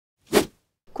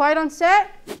Quiet on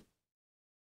set.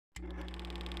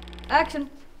 Action.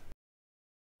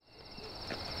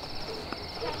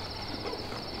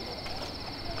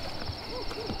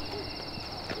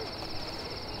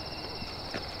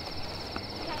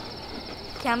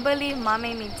 Can't believe Mom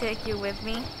made me take you with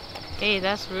me. Hey,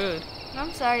 that's rude.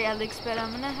 I'm sorry, Alex, but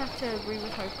I'm gonna have to agree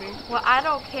with Harper. Well, I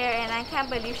don't care, and I can't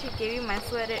believe she gave you my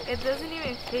sweater. It doesn't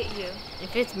even fit you. It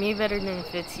fits me better than it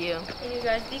fits you. Hey, you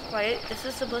guys, be quiet. This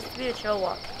is supposed to be a chill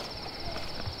walk.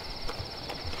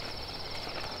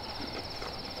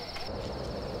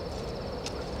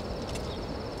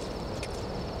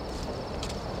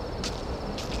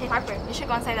 Hey, Harper, you should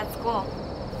go inside that school.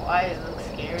 Why? It looks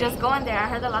scary. Just go in there. I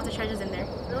heard there are lots of treasures in there.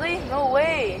 Really? No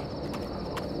way.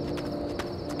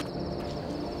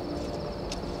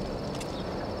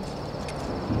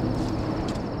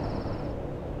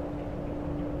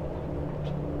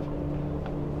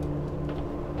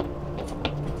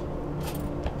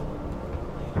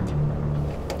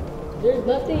 There's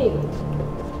nothing.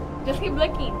 Just keep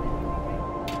looking.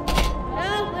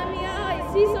 Help, let me out.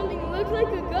 I see something. It looks like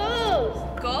a ghost.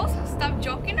 Ghost? Stop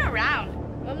joking around.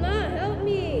 I'm not. Help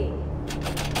me.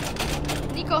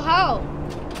 Nico, help.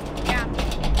 Yeah,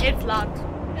 it's locked.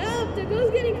 Help, the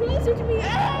ghost's getting closer to me.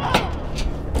 Help!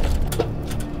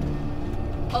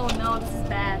 Oh no, this is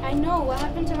bad. I know. What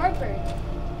happened to Harper?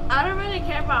 I don't really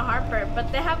care about Harper,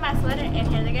 but they have my sweater in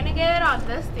here. They're gonna get it all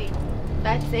dusty.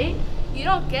 That's it? You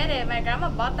don't get it. My grandma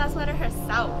bought that sweater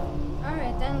herself.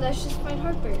 Alright, then let's just find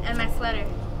Harper. And my sweater.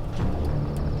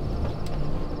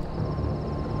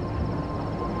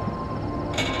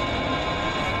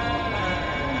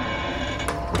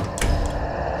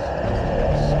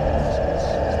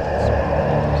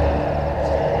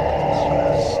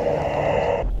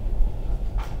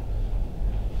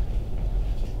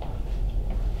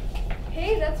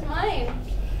 Hey, that's mine.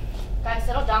 Guys,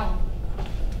 settle down.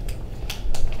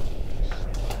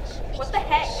 What the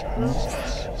heck?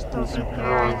 Don't be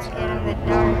parents get in the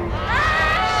dark.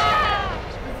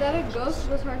 Is that a ghost?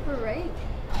 Was Harper right?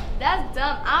 That's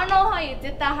dumb. I don't know how you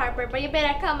did that, Harper, but you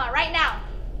better come out right now.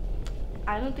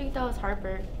 I don't think that was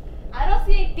Harper. I don't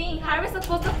see a thing. How are we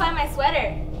supposed to find my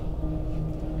sweater?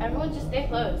 Everyone just stay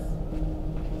close.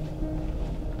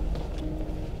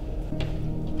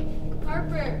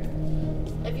 Harper!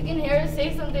 If you can hear us,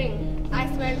 say something. I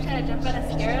swear you're trying to jump out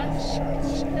and scare us.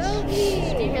 Help Do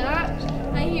you me. hear that?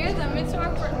 I hear them. It's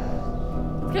Harper.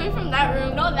 It's coming from that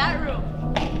room. No, that room.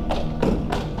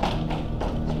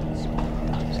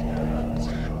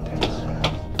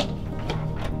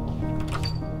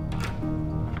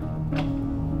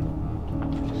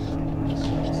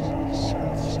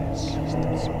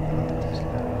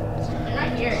 They're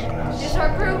not here. Is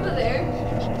Harper over there?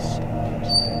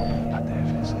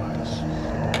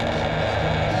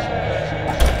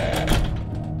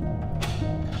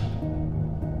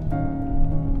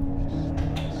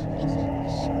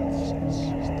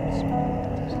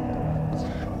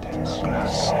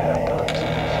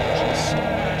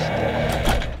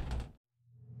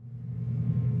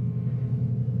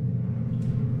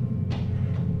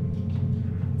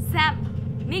 Sam,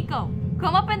 Nico,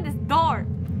 come open this door.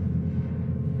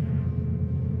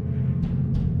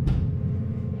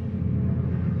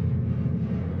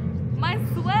 My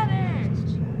sweater.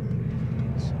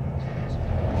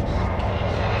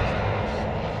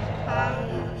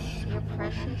 Your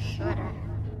precious sweater.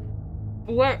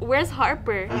 Where's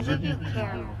Harper? Why did you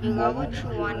care? You got what you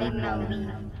wanted, now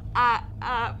leave.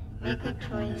 Make a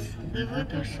choice. Leave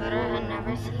with your sweater and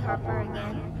never see Harper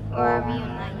again, or I'll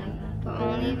reunite you. But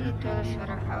only if you throw the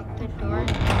sweater out the door,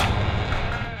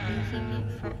 losing me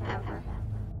forever.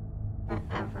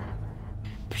 Forever.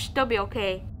 Psh, they'll be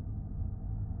okay.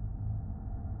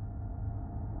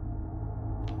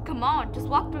 Come on, just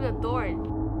walk through the door.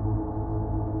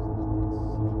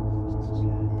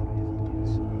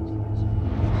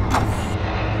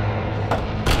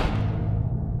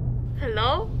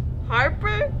 Hello?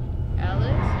 Harper?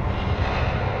 Alex?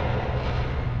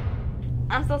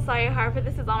 I'm so sorry, Harper.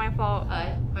 This is all my fault.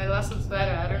 I lost some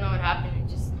sweater. I don't know what happened.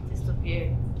 It just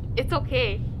disappeared. It's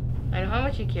okay. I know how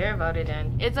much you care about it,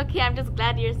 and It's okay. I'm just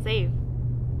glad you're safe.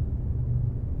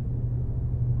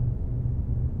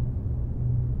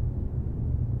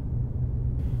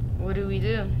 what do we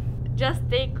do? Just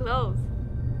stay close.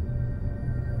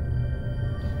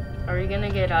 Are we gonna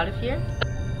get out of here?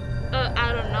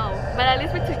 I don't know. But at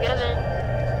least we're together.